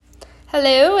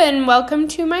Hello and welcome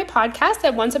to my podcast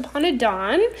at Once Upon a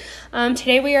Dawn.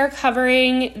 Today we are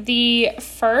covering the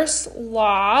first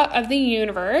law of the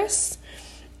universe.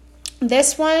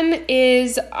 This one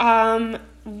is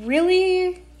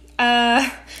really a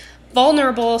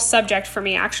vulnerable subject for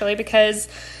me actually because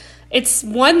it's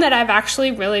one that I've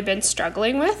actually really been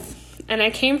struggling with, and I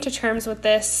came to terms with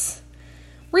this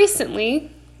recently,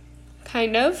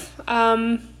 kind of.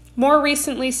 More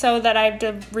recently so that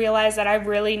I've realized that I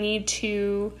really need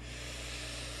to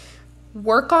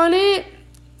work on it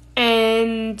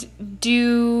and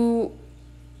do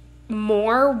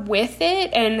more with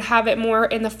it and have it more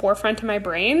in the forefront of my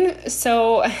brain.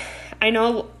 So I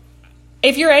know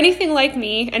if you're anything like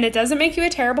me, and it doesn't make you a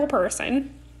terrible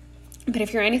person, but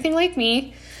if you're anything like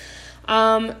me,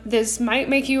 this might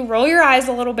make you roll your eyes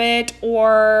a little bit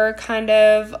or kind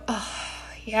of,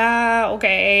 yeah,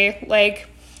 okay,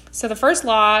 so the first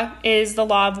law is the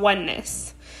law of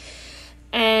oneness.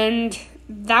 And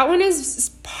that one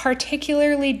is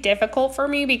particularly difficult for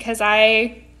me because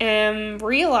I am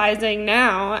realizing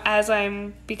now, as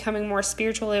I'm becoming more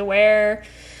spiritually aware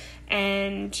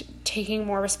and taking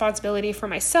more responsibility for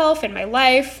myself and my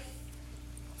life,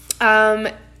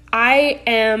 I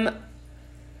am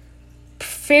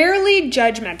fairly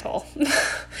judgmental.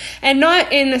 And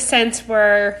not in the sense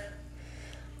where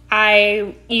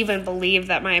I even believe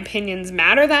that my opinions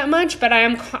matter that much, but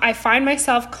I find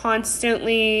myself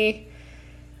constantly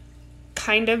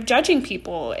kind of judging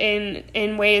people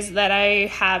in ways that I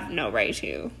have no right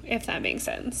to, if that makes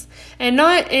sense. And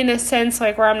not in a sense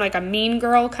like where I'm like a mean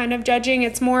girl kind of judging.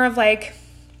 It's more of like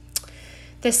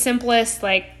the simplest,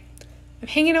 like, I'm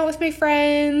hanging out with my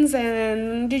friends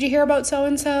and did you hear about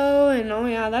so-and-so? And oh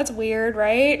yeah, that's weird,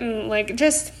 right? And like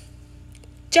just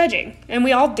judging. And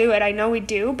we all do it. I know we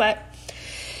do, but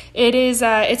it's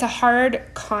a hard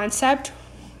concept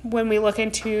when we look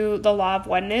into the law of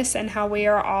oneness and how we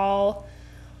are all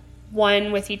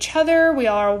one with each other. We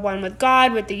all are one with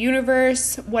God, with the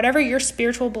universe, whatever your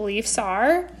spiritual beliefs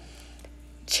are.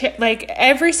 Like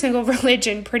every single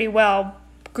religion pretty well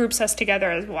groups us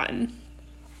together as one.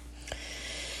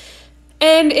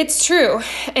 And it's true.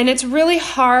 And it's really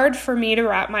hard for me to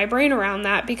wrap my brain around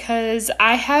that because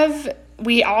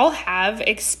we all have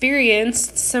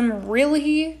experienced some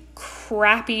really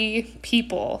crappy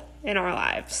people in our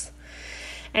lives.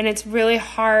 And it's really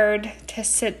hard to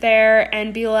sit there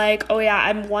and be like, oh yeah,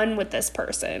 I'm one with this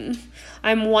person.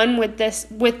 I'm one with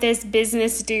this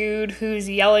business dude who's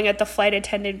yelling at the flight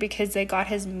attendant because they got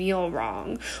his meal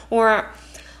wrong. Or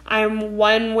I'm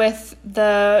one with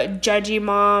the judgy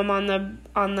mom on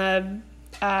the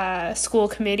school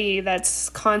committee that's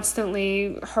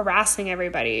constantly harassing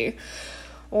everybody.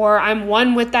 Or I'm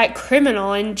one with that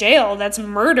criminal in jail that's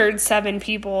murdered 7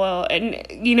 people, and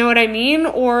you know what I mean?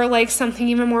 Or like something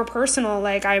even more personal,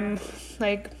 like I'm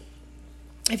like,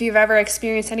 if you've ever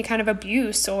experienced any kind of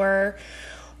abuse or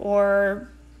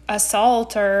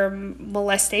assault or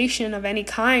molestation of any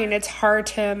kind, it's hard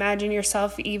to imagine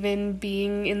yourself even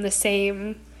being in the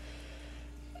same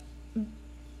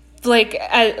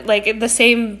the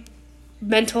same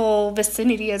mental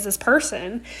vicinity as this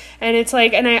person. And it's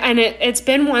like, it's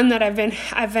been one that I've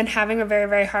been having a very,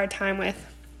 very hard time with.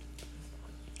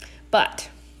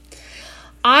 But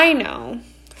I know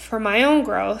for my own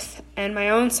growth and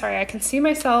I can see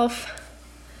myself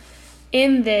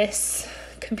in this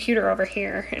computer over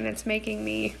here, and it's making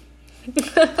me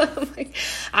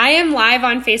I am live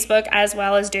on Facebook as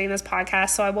well as doing this podcast,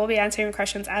 so I will be answering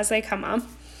questions as they come up.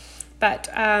 But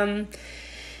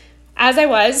as I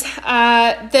was,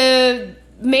 the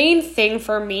main thing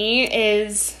for me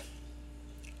is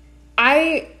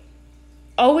I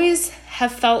always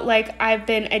have felt like I've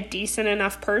been a decent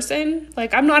enough person.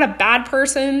 Like, I'm not a bad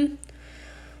person,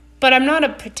 but I'm not a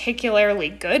particularly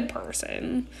good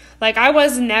person. Like, I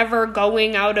was never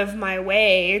going out of my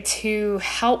way to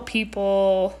help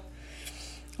people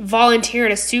volunteer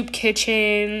in a soup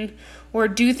kitchen or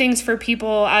do things for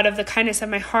people out of the kindness of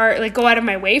my heart, like go out of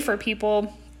my way for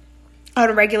people on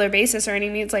a regular basis or any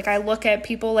means. Like, I look at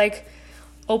people like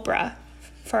Oprah,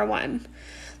 for one.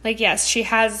 Like, yes, she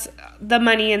has the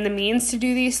money and the means to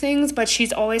do these things, but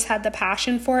she's always had the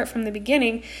passion for it from the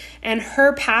beginning. And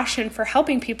her passion for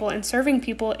helping people and serving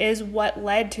people is what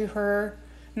led to her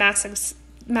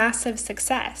massive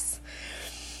success.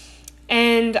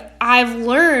 And I've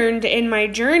learned in my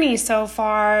journey so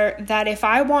far that if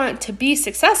I want to be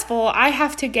successful, I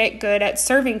have to get good at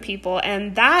serving people.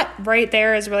 And that right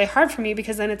there is really hard for me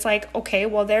because then it's like, okay,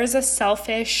 well, there's a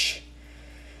selfish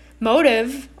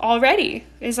motive already.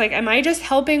 It's like, am I just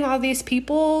helping all these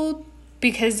people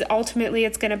because ultimately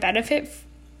it's going to benefit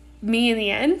me in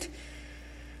the end?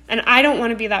 And I don't want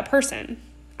to be that person.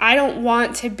 I don't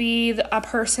want to be a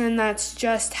person that's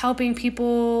just helping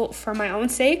people for my own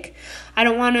sake. I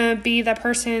don't want to be the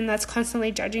person that's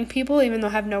constantly judging people, even though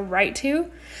I have no right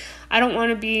to. I don't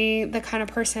want to be the kind of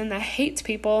person that hates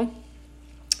people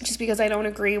just because I don't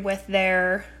agree with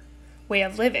their way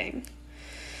of living.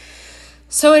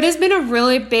 So it has been a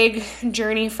really big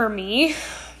journey for me,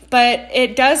 but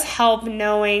it does help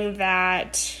knowing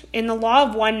that in the law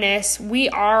of oneness, we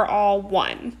are all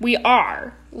one. We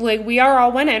are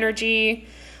all one energy.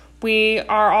 We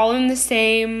are all in the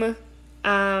same,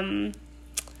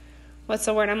 what's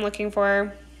the word I'm looking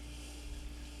for?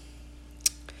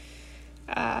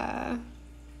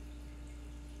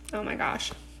 Oh my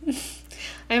gosh.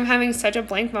 I'm having such a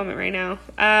blank moment right now.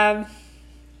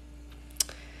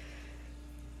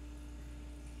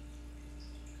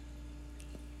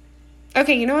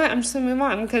 Okay, you know what? I'm just going to move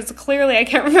on because clearly I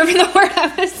can't remember the word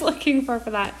I was looking for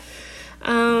that.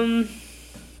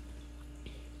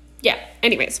 Yeah,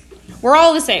 anyways. We're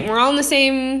all the same. We're all in the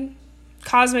same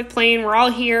cosmic plane. We're all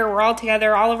here. We're all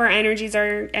together. All of our energies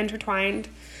are intertwined.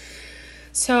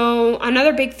 So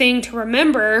another big thing to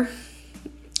remember,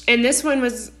 and this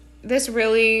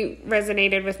really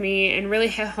resonated with me and really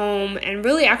hit home and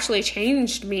really actually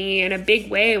changed me in a big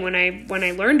way when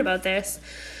I learned about this,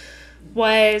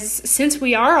 was since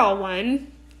we are all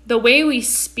one, the way we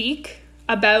speak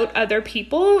about other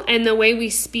people and the way we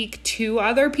speak to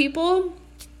other people,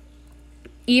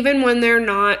 even when they're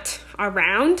not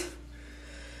around,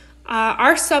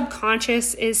 our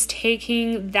subconscious is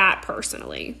taking that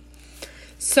personally.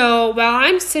 So while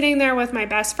I'm sitting there with my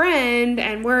best friend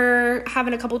and we're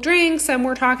having a couple drinks and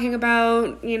we're talking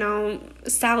about,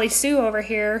 Sally Sue over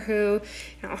here who,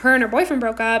 her and her boyfriend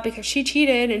broke up because she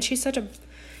cheated and she's such a,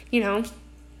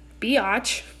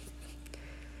 biatch.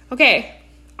 Okay,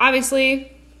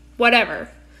 obviously, whatever.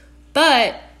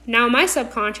 But now my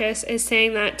subconscious is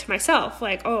saying that to myself,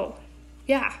 like, oh,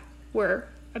 yeah, we're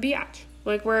a biatch.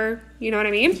 Like, you know what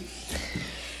I mean?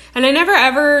 And I never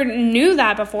ever knew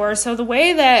that before. So the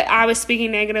way that I was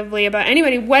speaking negatively about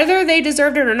anybody, whether they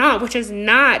deserved it or not, which is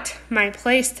not my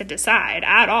place to decide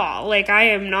at all. Like, I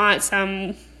am not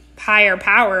some higher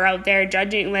power out there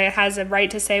judging that has a right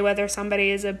to say whether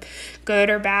somebody is a good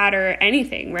or bad or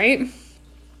anything, right?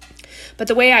 But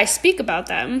the way I speak about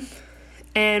them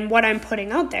and what I'm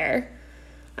putting out there,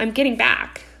 I'm getting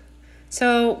back.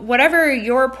 So whatever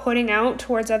you're putting out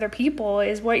towards other people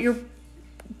is what you're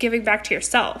giving back to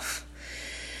yourself.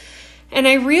 And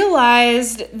I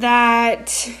realized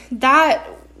that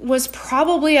was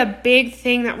probably a big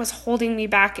thing that was holding me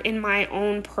back in my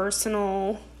own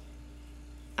personal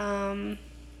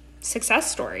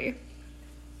success story,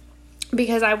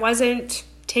 because I wasn't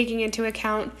taking into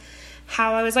account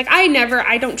how I was like,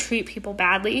 I don't treat people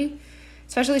badly,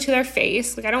 especially to their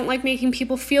face. Like, I don't like making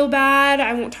people feel bad.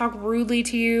 I won't talk rudely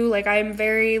to you. Like, I'm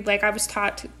very, I was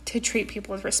taught to treat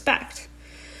people with respect.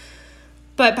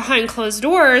 But behind closed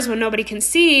doors, when nobody can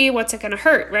see, what's it going to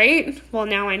hurt, right? Well,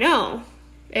 now I know.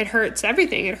 It hurts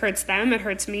everything. It hurts them. It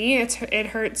hurts me. It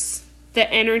hurts the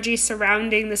energy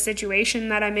surrounding the situation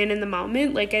that I'm in the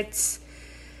moment. Like, it's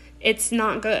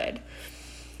not good.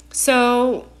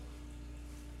 So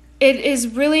it is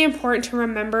really important to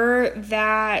remember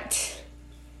that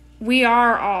we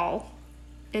are all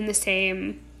in the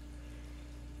same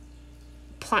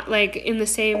in the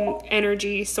same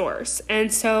energy source.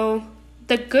 And so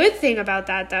the good thing about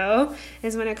that, though,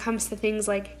 is when it comes to things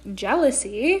like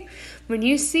jealousy, when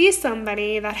you see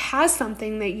somebody that has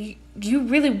something that you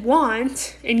really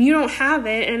want and you don't have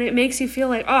it, and it makes you feel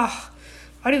like, oh,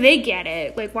 why do they get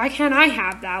it? Like, why can't I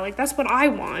have that? Like, that's what I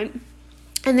want.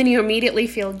 And then you immediately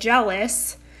feel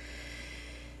jealous.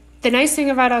 The nice thing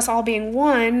about us all being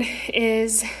one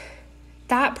is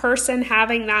that person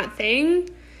having that thing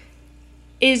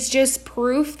is just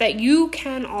proof that you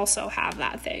can also have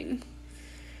that thing.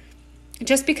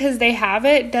 Just because they have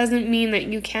it doesn't mean that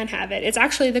you can have it. It's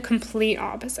actually the complete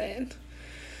opposite.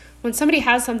 When somebody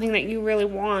has something that you really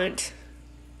want,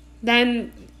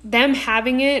 then them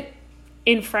having it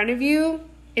in front of you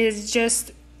is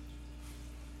just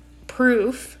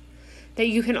proof that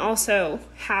you can also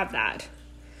have that.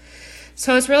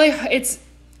 So it's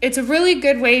a really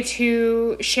good way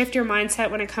to shift your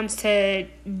mindset when it comes to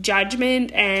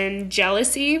judgment and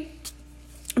jealousy.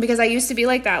 Because I used to be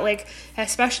like that, like,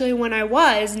 especially when I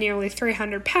was nearly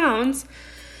 300 pounds,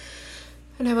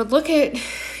 and I would look at,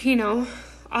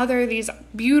 these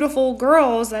beautiful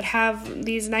girls that have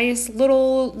these nice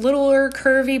littler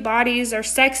curvy bodies, are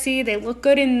sexy, they look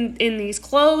good in these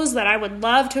clothes that I would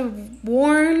love to have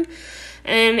worn,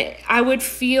 and I would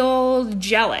feel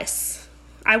jealous.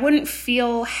 I wouldn't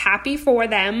feel happy for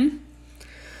them.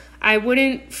 I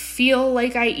wouldn't feel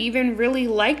like I even really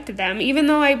liked them, even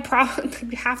though I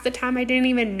probably half the time I didn't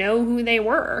even know who they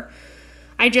were.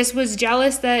 I just was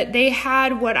jealous that they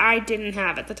had what I didn't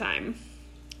have at the time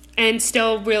and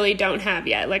still really don't have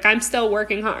yet. Like, I'm still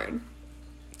working hard.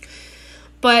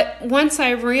 But once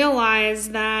I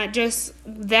realized that just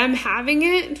them having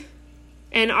it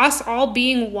and us all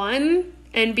being one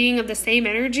and being of the same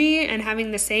energy and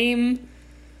having the same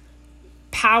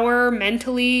power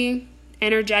mentally,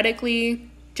 energetically,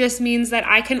 just means that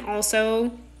I can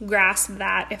also grasp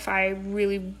that if I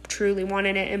really truly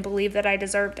wanted it and believe that I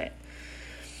deserved it.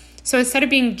 So instead of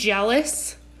being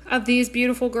jealous of these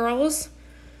beautiful girls,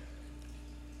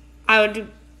 I'd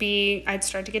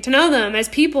start to get to know them as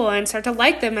people and start to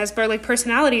like them as like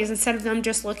personalities, instead of them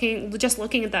just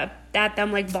looking at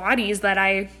them like bodies that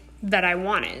I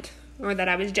wanted or that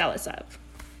I was jealous of.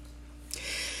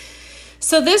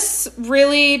 So this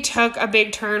really took a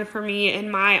big turn for me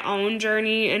in my own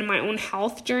journey and my own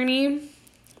health journey,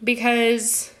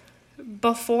 because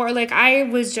before, like, I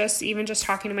was just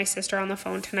talking to my sister on the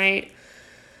phone tonight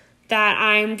that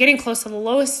I'm getting close to the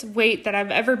lowest weight that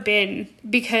I've ever been,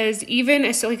 because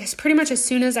pretty much as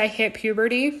soon as I hit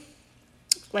puberty,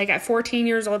 like at 14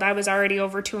 years old, I was already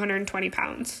over 220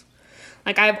 pounds.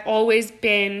 Like, I've always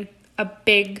been a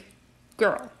big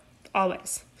girl,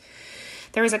 always.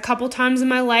 There was a couple times in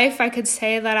my life I could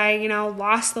say that I,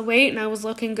 lost the weight and I was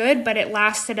looking good, but it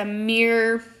lasted a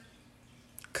mere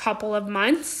couple of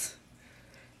months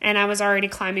and I was already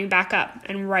climbing back up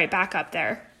and right back up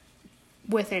there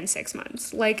within 6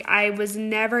 months. Like, I was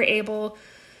never able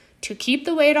to keep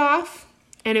the weight off,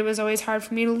 and it was always hard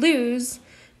for me to lose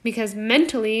because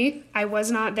mentally I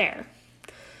was not there.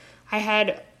 I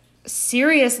had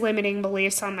serious limiting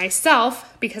beliefs on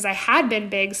myself because I had been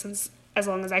big since as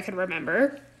long as I could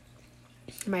remember,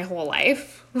 my whole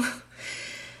life.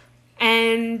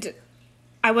 And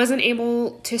I wasn't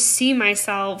able to see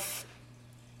myself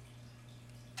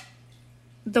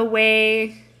the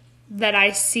way that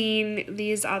I seen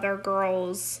these other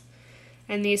girls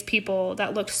and these people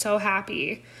that looked so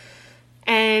happy.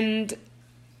 And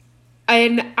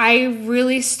I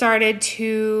really started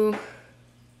to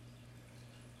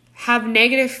have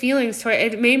negative feelings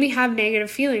it made me have negative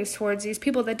feelings towards these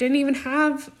people that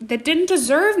didn't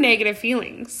deserve negative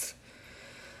feelings.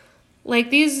 Like,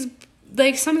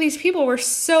 some of these people were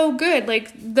so good,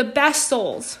 like the best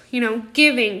souls,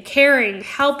 giving, caring,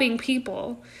 helping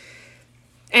people.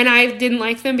 And I didn't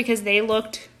like them because they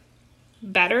looked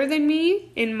better than me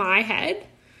in my head.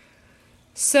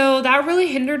 So that really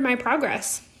hindered my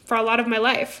progress for a lot of my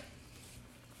life.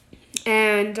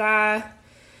 And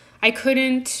I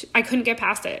couldn't get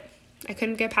past it. I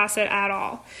couldn't get past it at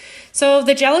all. So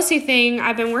the jealousy thing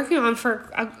I've been working on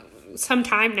for some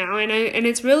time now, and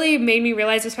it's really made me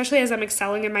realize, especially as I'm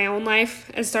excelling in my own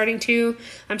life, I'm starting to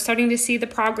see the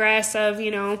progress of,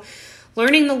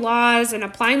 learning the laws and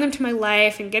applying them to my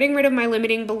life and getting rid of my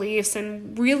limiting beliefs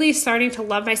and really starting to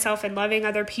love myself and loving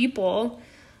other people.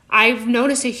 I've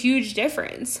noticed a huge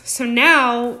difference. So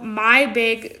now a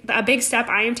big step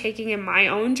I am taking in my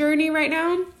own journey right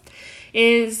now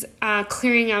is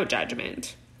clearing out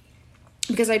judgment,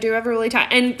 because I do have a really tough,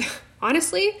 and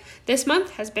honestly, this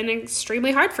month has been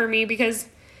extremely hard for me because,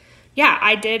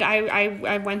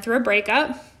 I went through a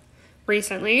breakup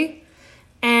recently,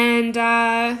 and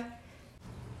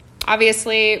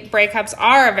obviously breakups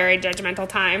are a very judgmental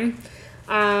time,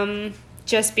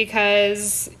 just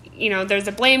because, there's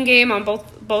a blame game on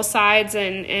both sides,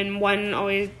 and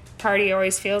one party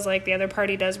always feels like the other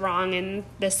party does wrong and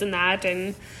this and that,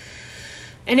 and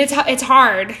it's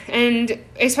hard, and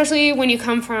especially when you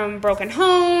come from broken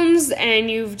homes and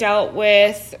you've dealt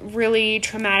with really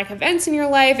traumatic events in your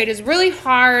life, it is really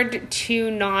hard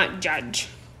to not judge,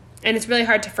 and it's really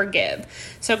hard to forgive.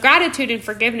 So gratitude and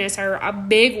forgiveness are a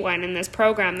big one in this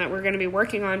program that we're going to be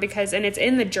working on, and it's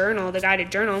in the journal, the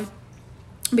guided journal,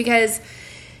 because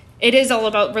it is all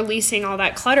about releasing all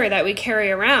that clutter that we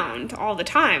carry around all the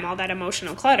time, all that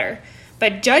emotional clutter.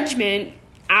 But judgment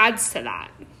adds to that.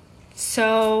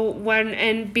 So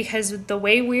because the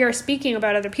way we are speaking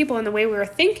about other people and the way we are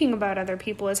thinking about other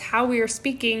people is how we are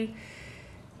speaking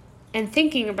and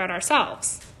thinking about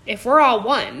ourselves. If we're all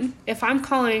one, if I'm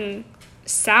calling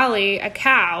Sally a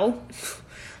cow,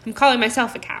 I'm calling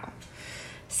myself a cow.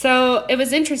 So it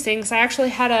was interesting because I actually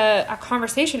had a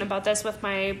conversation about this with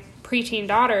my preteen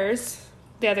daughters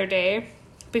the other day,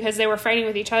 because they were fighting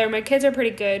with each other. My kids are pretty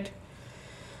good.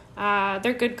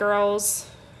 They're good girls.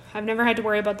 I've never had to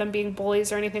worry about them being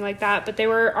bullies or anything like that, but they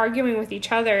were arguing with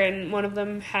each other, and one of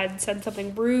them had said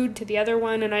something rude to the other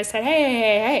one, and I said,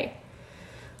 hey,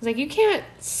 was like, you can't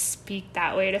speak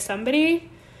that way to somebody.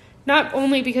 Not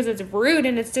only because it's rude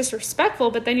and it's disrespectful,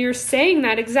 but then you're saying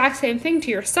that exact same thing to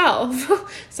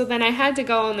yourself. So then I had to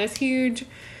go on this huge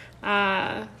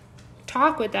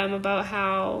talk with them about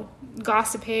how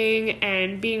gossiping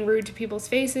and being rude to people's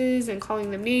faces and calling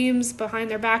them names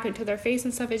behind their back and to their face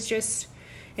and stuff is just,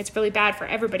 it's really bad for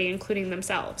everybody, including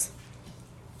themselves.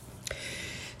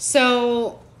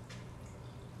 So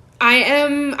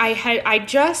I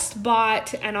just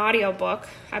bought an audiobook.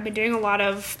 I've been doing a lot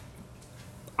of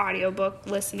audiobook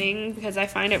listening because I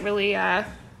find it really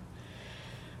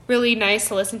really nice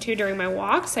to listen to during my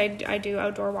walks. I do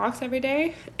outdoor walks every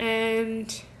day,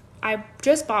 and I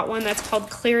just bought one that's called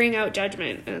Clearing Out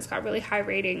Judgment, and it's got really high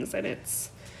ratings, and it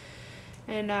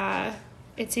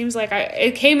seems like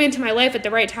it came into my life at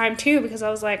the right time too, because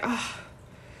I was like, oh,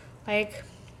 like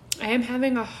I am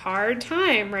having a hard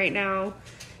time right now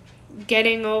not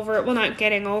getting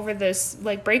over this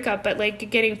like breakup, but like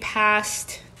getting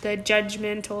past the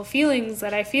judgmental feelings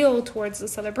that I feel towards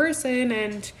this other person,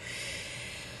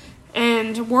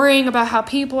 and worrying about how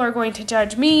people are going to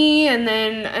judge me. And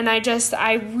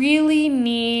I really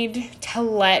need to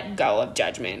let go of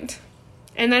judgment.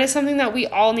 And that is something that we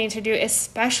all need to do,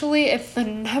 especially if the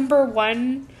number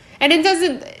one, and it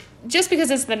doesn't, just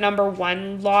because it's the number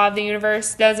one law of the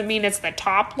universe doesn't mean it's the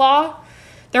top law.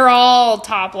 They're all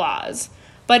top laws,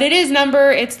 but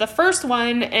it's the first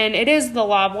one, and it is the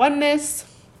law of oneness.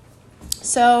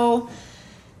 So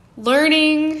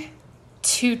learning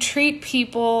to treat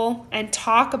people and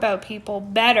talk about people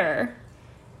better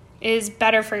is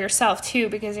better for yourself too,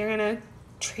 because you're going to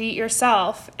treat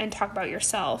yourself and talk about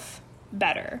yourself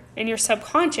better. And your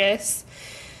subconscious,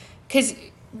 because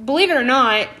believe it or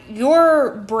not,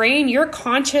 your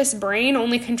conscious brain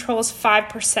only controls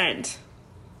 5%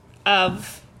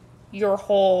 of your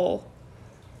whole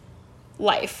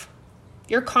life.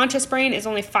 Your conscious brain is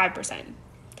only 5%.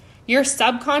 Your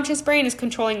subconscious brain is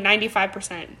controlling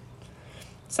 95%.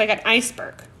 It's like an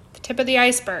iceberg. The tip of the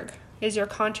iceberg is your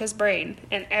conscious brain,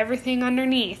 and everything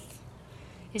underneath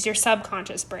is your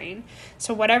subconscious brain.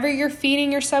 So whatever you're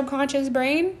feeding your subconscious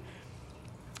brain,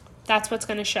 that's what's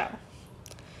going to show.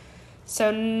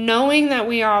 So knowing that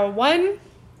we are one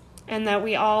and that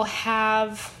we all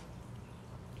have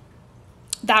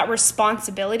that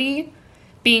responsibility,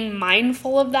 being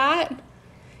mindful of that,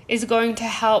 is going to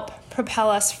help propel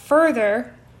us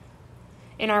further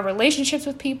in our relationships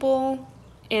with people,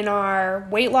 in our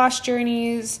weight loss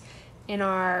journeys, in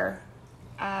our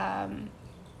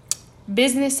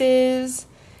businesses,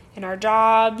 in our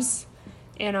jobs,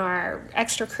 in our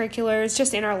extracurriculars,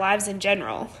 just in our lives in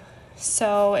general.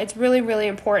 So it's really, really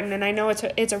important. And I know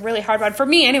it's a really hard one for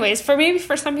me anyways.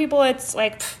 For some people, it's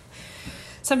like,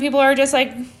 some people are just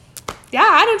like, yeah,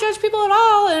 I don't judge people at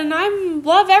all, and I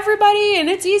love everybody, and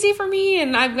it's easy for me,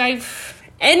 and I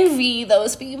envy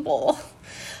those people.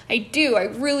 I do. I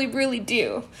really, really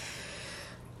do.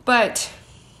 But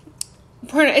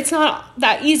it's not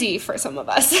that easy for some of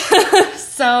us.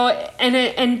 So,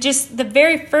 and just the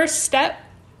very first step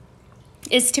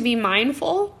is to be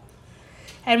mindful.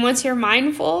 And once you're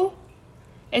mindful,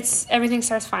 everything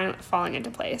starts falling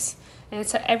into place. And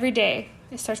it's every day,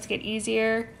 it starts to get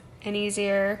easier and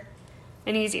easier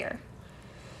and easier.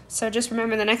 So just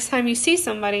remember, the next time you see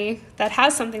somebody that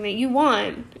has something that you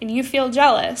want and you feel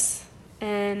jealous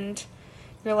and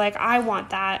you're like, I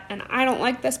want that, and I don't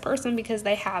like this person because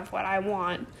they have what I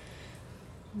want.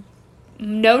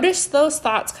 Notice those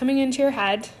thoughts coming into your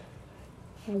head.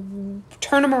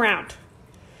 Turn them around.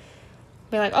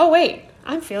 Be like, oh wait,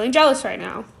 I'm feeling jealous right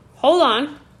now. Hold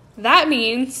on. That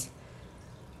means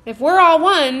if we're all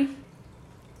one,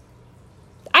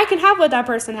 I can have what that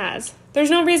person has. There's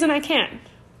no reason I can't.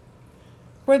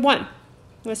 We're one.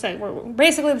 We're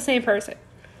basically the same person.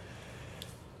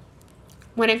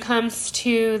 When it comes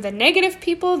to the negative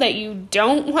people that you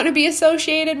don't want to be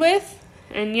associated with,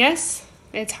 and yes,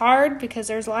 it's hard because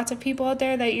there's lots of people out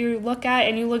there that you look at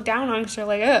and you look down on because you're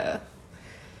like, ugh.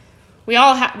 We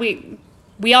all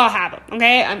have them,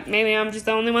 okay? Maybe I'm just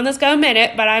the only one that's going to admit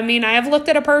it, but I mean, I have looked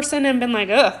at a person and been like,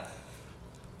 ugh.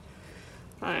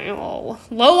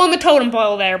 Low on the totem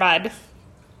pole there, bud.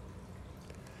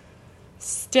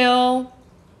 Still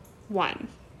one.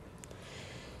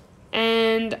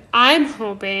 And I'm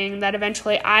hoping that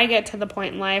eventually I get to the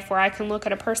point in life where I can look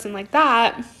at a person like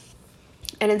that,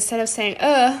 and instead of saying,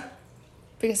 ugh,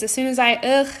 because as soon as I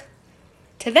ugh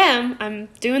to them, I'm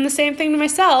doing the same thing to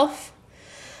myself,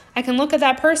 I can look at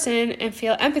that person and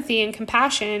feel empathy and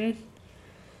compassion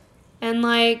and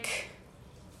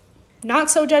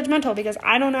not so judgmental, because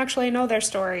I don't actually know their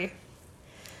story.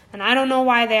 And I don't know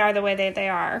why they are the way they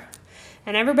are.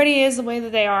 And everybody is the way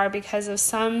that they are because of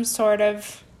some sort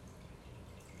of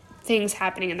things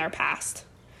happening in their past.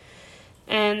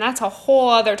 And that's a whole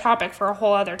other topic for a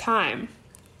whole other time.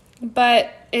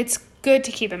 But it's good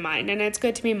to keep in mind, and it's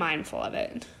good to be mindful of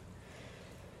it.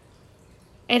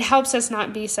 It helps us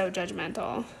not be so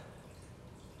judgmental.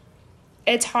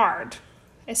 It's hard,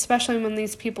 especially when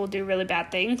these people do really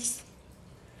bad things.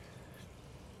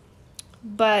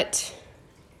 But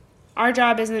our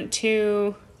job isn't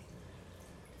to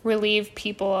relieve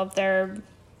people of their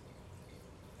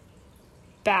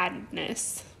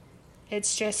badness.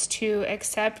 It's just to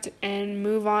accept and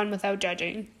move on without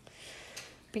judging.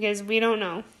 Because we don't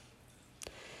know.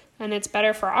 And it's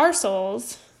better for our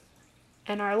souls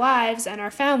and our lives and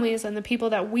our families and the people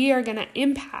that we are going to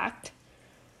impact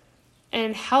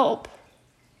and help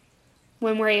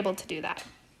when we're able to do that.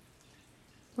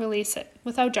 Release it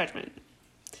without judgment.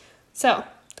 So,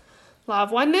 law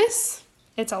of oneness,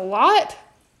 it's a lot,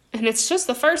 and it's just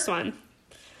the first one.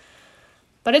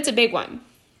 But it's a big one.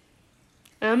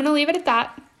 And I'm going to leave it at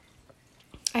that.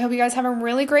 I hope you guys have a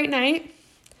really great night.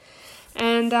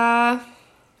 And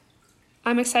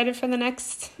I'm excited for the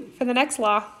next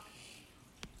law.